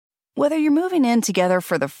Whether you're moving in together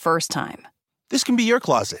for the first time, This can be your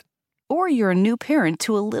closet. or you're a new parent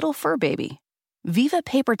to a little fur baby, Viva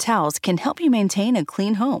paper towels can help you maintain a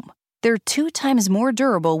clean home. They're 2 times more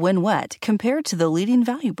durable when wet compared to the leading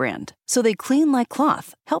value brand, so they clean like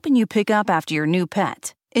cloth, helping you pick up after your new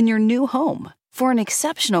pet in your new home. For an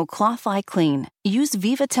exceptional cloth-like clean, use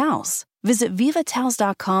Viva towels. Visit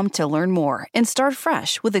vivatowels.com to learn more and start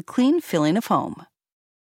fresh with a clean feeling of home.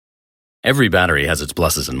 Every battery has its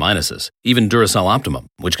pluses and minuses, even Duracell Optimum,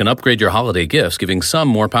 which can upgrade your holiday gifts, giving some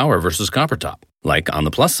more power versus copper top. Like, on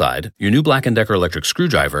the plus side, your new Black & Decker electric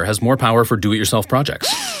screwdriver has more power for do-it-yourself projects.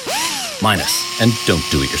 Minus, and don't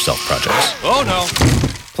do-it-yourself projects. Oh no.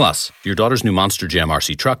 Plus, your daughter's new Monster Jam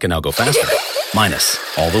RC truck can now go faster. Minus,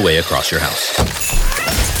 all the way across your house.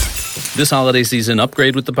 This holiday season,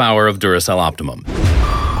 upgrade with the power of Duracell Optimum.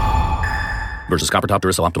 Versus copper top,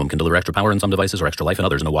 Duracell Optimum can deliver extra power in some devices or extra life in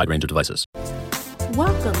others in a wide range of devices.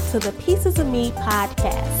 Welcome to the Pieces of Me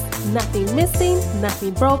podcast. Nothing missing,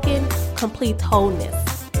 nothing broken, complete wholeness.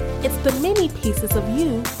 It's the many pieces of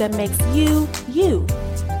you that makes you, you.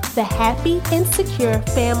 The happy, insecure,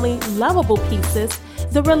 family, lovable pieces,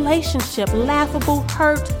 the relationship, laughable,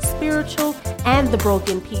 hurt, spiritual, and the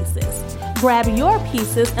broken pieces. Grab your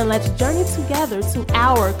pieces and let's journey together to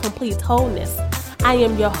our complete wholeness. I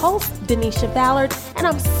am your host, Denisha Ballard, and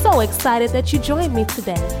I'm so excited that you joined me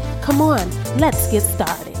today. Come on, let's get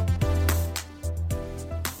started.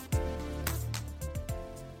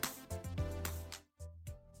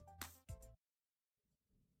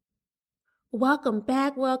 Welcome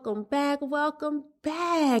back, welcome back, welcome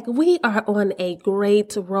back. We are on a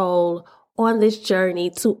great roll on this journey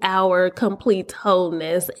to our complete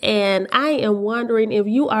wholeness. And I am wondering if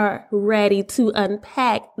you are ready to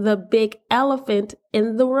unpack the big elephant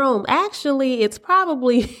in the room. Actually, it's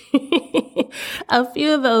probably a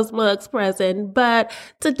few of those mugs present, but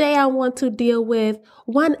today I want to deal with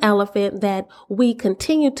one elephant that we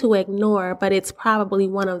continue to ignore, but it's probably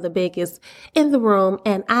one of the biggest in the room,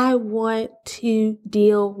 and I want to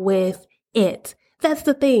deal with it. That's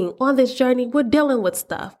the thing. On this journey, we're dealing with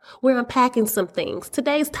stuff. We're unpacking some things.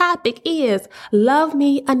 Today's topic is love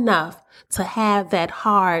me enough to have that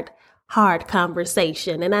hard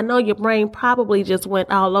conversation. And I know your brain probably just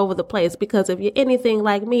went all over the place because if you're anything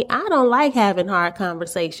like me, I don't like having hard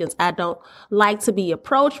conversations. I don't like to be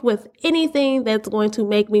approached with anything that's going to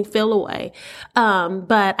make me feel away.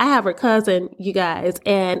 But I have a cousin, you guys,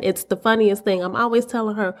 and it's the funniest thing. I'm always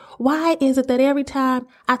telling her, why is it that every time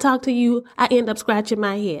I talk to you, I end up scratching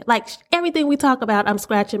my head? Like everything we talk about, I'm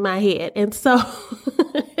scratching my head. And so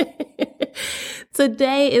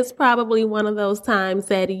today is probably one of those times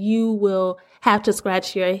that you will have to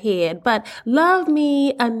scratch your head, but love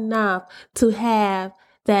me enough to have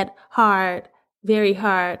that very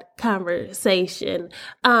hard conversation.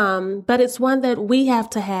 But it's one that we have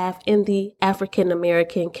to have in the African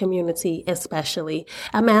American community, especially.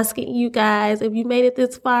 I'm asking you guys, if you made it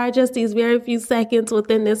this far, just these very few seconds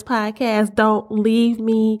within this podcast, don't leave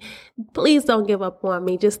me. Please don't give up on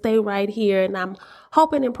me. Just stay right here. And I'm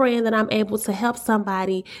hoping and praying that I'm able to help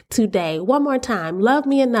somebody today. One more time, love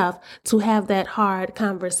me enough to have that hard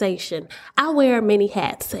conversation. I wear many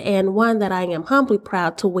hats, and one that I am humbly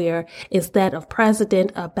proud to wear is that of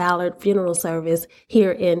President of Ballard Funeral Service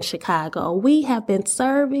here in Chicago. We have been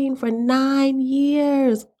serving for 9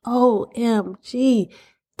 years. OMG.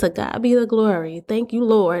 To God be the glory. Thank you,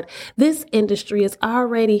 Lord. This industry is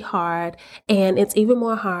already hard, and it's even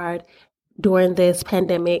more hard during this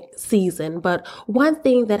pandemic season. But one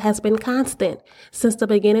thing that has been constant since the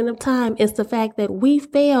beginning of time is the fact that we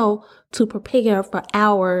fail to prepare for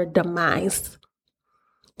our demise.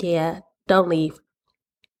 Yeah, don't leave.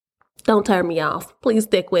 Don't turn me off. Please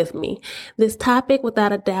stick with me. This topic,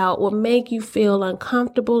 without a doubt, will make you feel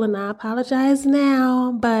uncomfortable, and I apologize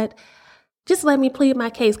now, but just let me plead my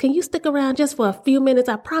case. Can you stick around just for a few minutes?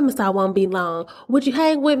 I promise I won't be long. Would you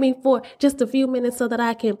hang with me for just a few minutes so that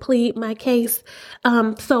I can plead my case?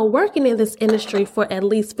 So working in this industry for at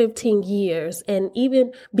least 15 years and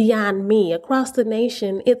even beyond me across the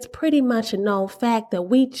nation, it's pretty much a known fact that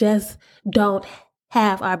we just don't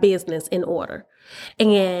have our business in order.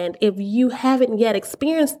 And if you haven't yet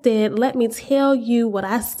experienced it, let me tell you what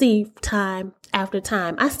I see time after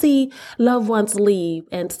time. I see loved ones leave,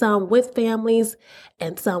 and some with families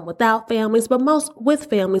and some without families, but most with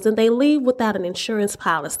families, and they leave without an insurance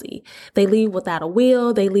policy. They leave without a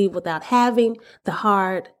will. They leave without having the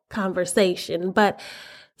hard conversation. But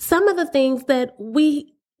some of the things that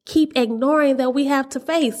we keep ignoring that we have to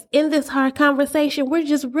face in this hard conversation, we're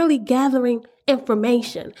just really gathering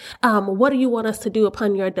information. What do you want us to do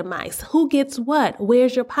upon your demise? Who gets what?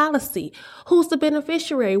 Where's your policy? Who's the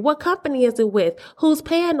beneficiary? What company is it with? Who's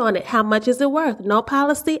paying on it? How much is it worth? No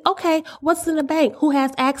policy? Okay. What's in the bank? Who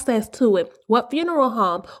has access to it? What funeral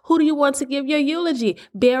home? Who do you want to give your eulogy?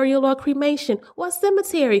 Burial or cremation? What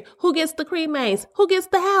cemetery? Who gets the cremains? Who gets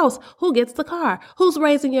the house? Who gets the car? Who's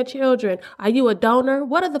raising your children? Are you a donor?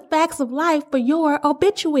 What are the facts of life for your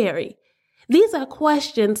obituary? These are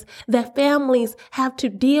questions that families have to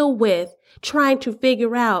deal with, trying to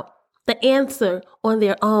figure out the answer on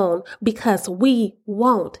their own, because we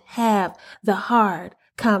won't have the hard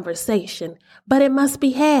conversation, but it must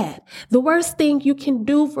be had. The worst thing you can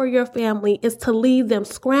do for your family is to leave them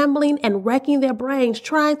scrambling and wrecking their brains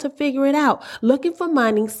trying to figure it out, looking for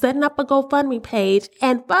money, setting up a GoFundMe page,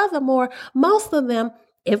 and furthermore, most of them,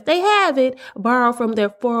 if they have it, borrow from their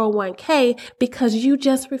 401k because you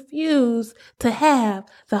just refuse to have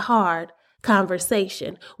the hard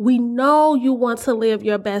conversation. We know you want to live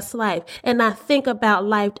your best life and not think about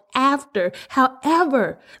life after.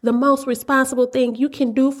 However, the most responsible thing you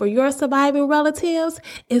can do for your surviving relatives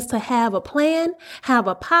is to have a plan, have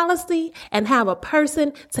a policy, and have a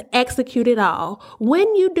person to execute it all.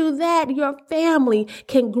 When you do that, your family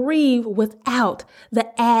can grieve without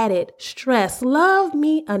the added stress. Love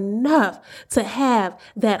me enough to have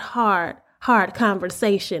that hard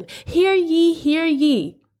conversation. Hear ye, hear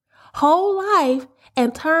ye. Whole life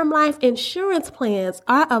and term life insurance plans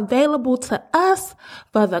are available to us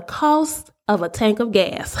for the cost of a tank of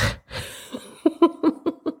gas.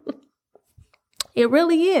 It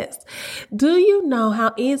really is. Do you know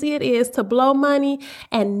how easy it is to blow money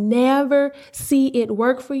and never see it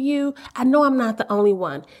work for you? I know I'm not the only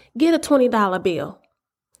one. Get a $20 bill.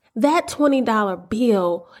 That $20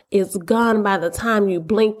 bill is gone by the time you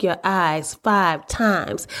blink your eyes 5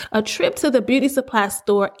 times. A trip to the beauty supply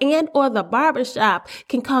store and or the barbershop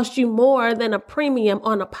can cost you more than a premium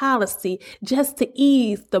on a policy just to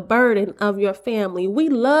ease the burden of your family. We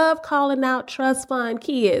love calling out trust fund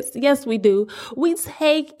kids. Yes, we do. We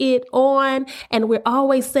take it on and we're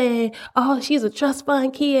always saying, oh, she's a trust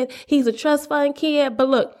fund kid. He's a trust fund kid. But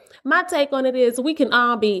look, my take on it is we can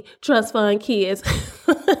all be trust fund kids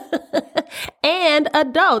and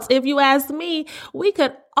adults. If you ask me, we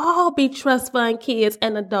could all be trust fund kids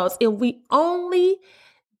and adults if we only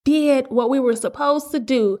did what we were supposed to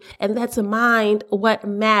do, and that's mind what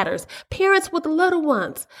matters. Parents with little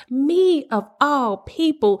ones, me of all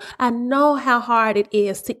people, I know how hard it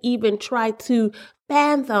is to even try to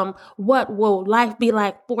fathom what will life be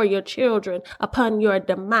like for your children upon your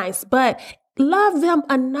demise, but love them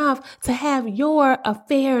enough to have your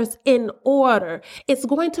affairs in order. It's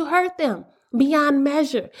going to hurt them beyond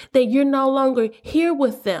measure that you're no longer here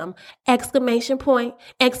with them. Exclamation point,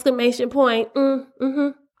 exclamation point,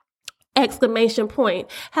 exclamation point.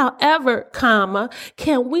 However,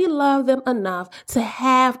 can we love them enough to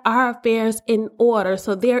have our affairs in order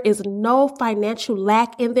so there is no financial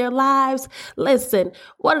lack in their lives? Listen,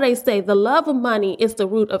 what do they say? The love of money is the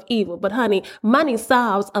root of evil. But honey, money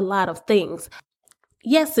solves a lot of things.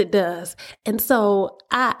 Yes, it does. And so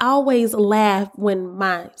I always laugh when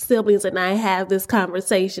my siblings and I have this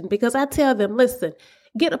conversation because I tell them, listen,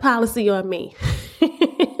 get a policy on me.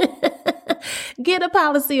 Get a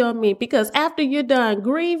policy on me because after you're done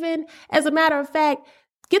grieving, as a matter of fact,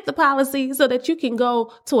 get the policy so that you can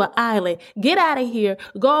go to an island, get out of here,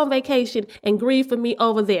 go on vacation and grieve for me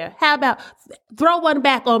over there. How about throw one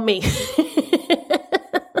back on me?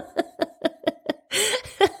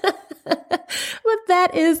 But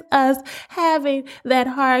that is us having that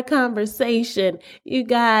hard conversation, you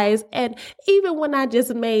guys. And even when I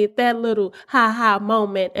just made that little ha-ha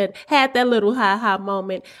moment and had that little ha-ha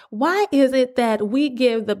moment, why is it that we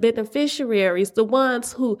give the beneficiaries, the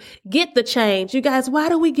ones who get the change, you guys, why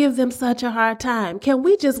do we give them such a hard time? Can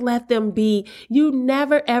we just let them be? You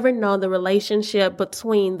never ever know the relationship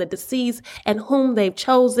between the deceased and whom they've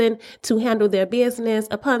chosen to handle their business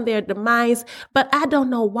upon their demise. But I don't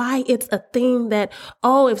know why it's a thing that,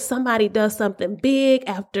 oh, if somebody does something big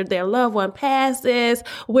after their loved one passes,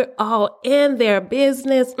 we're all in their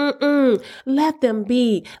business. Let them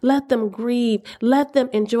be. Let them grieve. Let them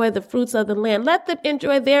enjoy the fruits of the land. Let them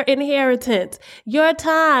enjoy their inheritance. Your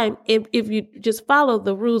time, if you just follow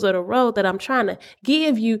the rules of the road that I'm trying to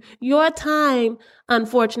give you, your time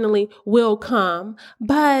unfortunately will come,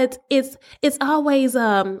 but it's always,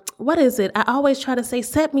 what is it? I always try to say,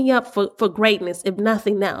 set me up for greatness, if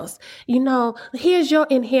nothing else. Here's your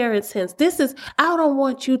inheritance. I don't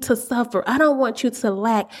want you to suffer. I don't want you to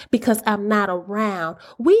lack because I'm not around.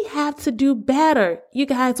 We have to do better. You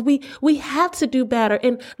guys, we have to do better.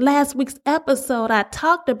 In last week's episode, I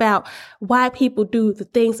talked about why people do the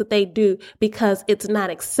things that they do because it's not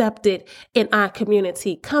accepted in our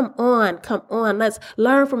community. Come on. Let's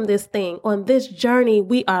learn from this thing. On this journey,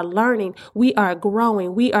 we are learning, we are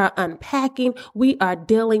growing, we are unpacking, we are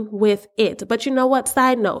dealing with it. But you know what?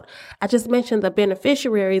 Side note, I just mentioned the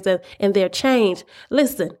beneficiaries and their change.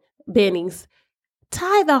 Listen, Bennies,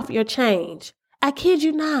 tithe off your change. I kid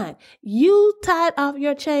you not. You tithe off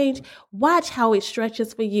your change. Watch how it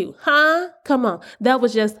stretches for you. Huh? Come on. That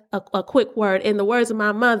was just a quick word. In the words of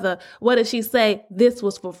my mother, what did she say? This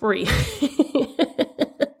was for free.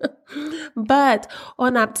 But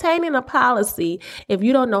on obtaining a policy, if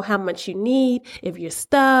you don't know how much you need, if you're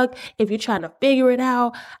stuck, if you're trying to figure it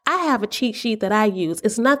out, I have a cheat sheet that I use.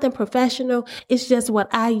 It's nothing professional. It's just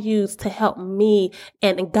what I use to help me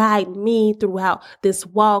and guide me throughout this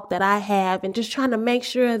walk that I have and just trying to make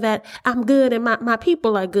sure that I'm good and my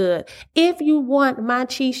people are good. If you want my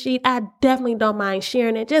cheat sheet, I definitely don't mind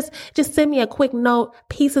sharing it. Just send me a quick note,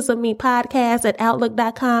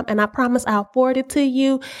 pieces-of-me-podcast@outlook.com, and I promise I'll forward it to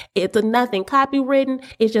you. It's nothing copywritten.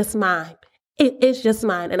 It's just mine. It's just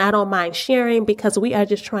mine. And I don't mind sharing because we are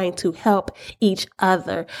just trying to help each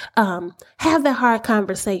other. Have that hard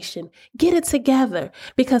conversation. Get it together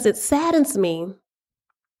because it saddens me.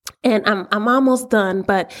 And I'm almost done,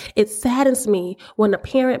 but it saddens me when a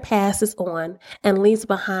parent passes on and leaves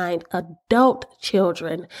behind adult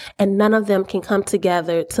children and none of them can come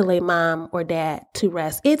together to lay mom or dad to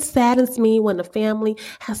rest. It saddens me when the family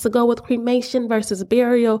has to go with cremation versus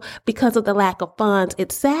burial because of the lack of funds.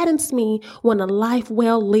 It saddens me when a life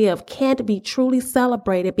well lived can't be truly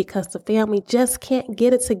celebrated because the family just can't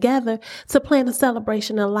get it together to plan a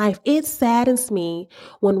celebration of life. It saddens me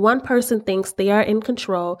when one person thinks they are in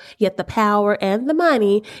control, yet the power and the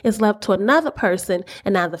money is left to another person,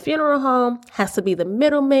 and now the funeral home has to be the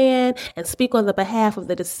middleman and speak on the behalf of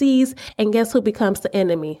the deceased, and guess who becomes the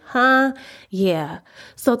enemy? Huh? Yeah.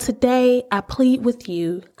 So today I plead with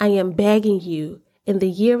you, I am begging you, in the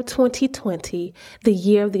year of 2020, the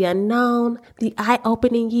year of the unknown, the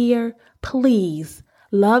eye-opening year, please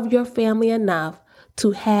love your family enough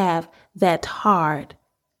to have that hard,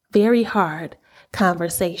 very hard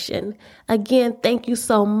conversation. Again, thank you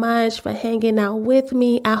so much for hanging out with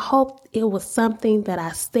me. I hope it was something that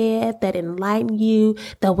I said that enlightened you,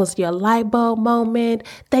 that was your light bulb moment.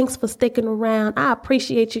 Thanks for sticking around. I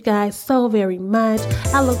appreciate you guys so very much.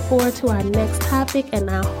 I look forward to our next topic, and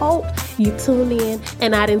I hope you tune in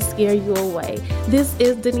and I didn't scare you away. This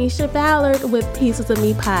is Denisha Ballard with Pieces of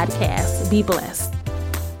Me Podcast. Be blessed.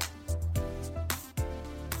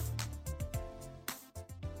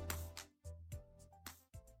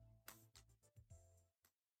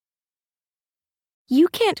 You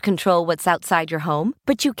can't control what's outside your home,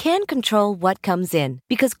 but you can control what comes in.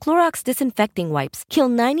 Because Clorox disinfecting wipes kill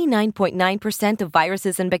 99.9% of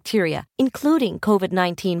viruses and bacteria, including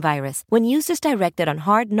COVID-19 virus, when used as directed on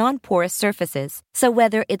hard, non-porous surfaces. So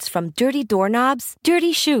whether it's from dirty doorknobs,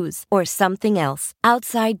 dirty shoes, or something else,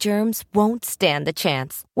 outside germs won't stand a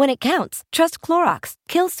chance. When it counts, trust Clorox.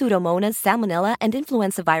 Kill Pseudomonas, Salmonella, and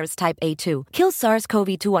influenza virus type A2. Kill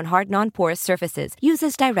SARS-CoV-2 on hard, non-porous surfaces. Use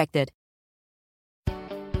as directed.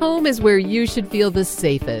 Home is where you should feel the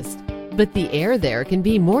safest, but the air there can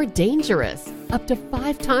be more dangerous, up to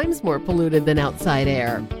 5 times more polluted than outside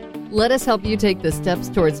air. Let us help you take the steps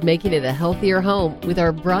towards making it a healthier home with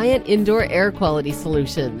our Bryant Indoor Air Quality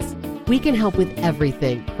Solutions. We can help with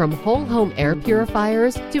everything from whole home air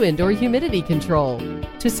purifiers to indoor humidity control.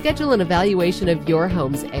 To schedule an evaluation of your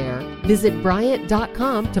home's air, visit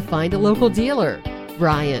Bryant.com to find a local dealer.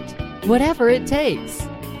 Bryant, whatever it takes.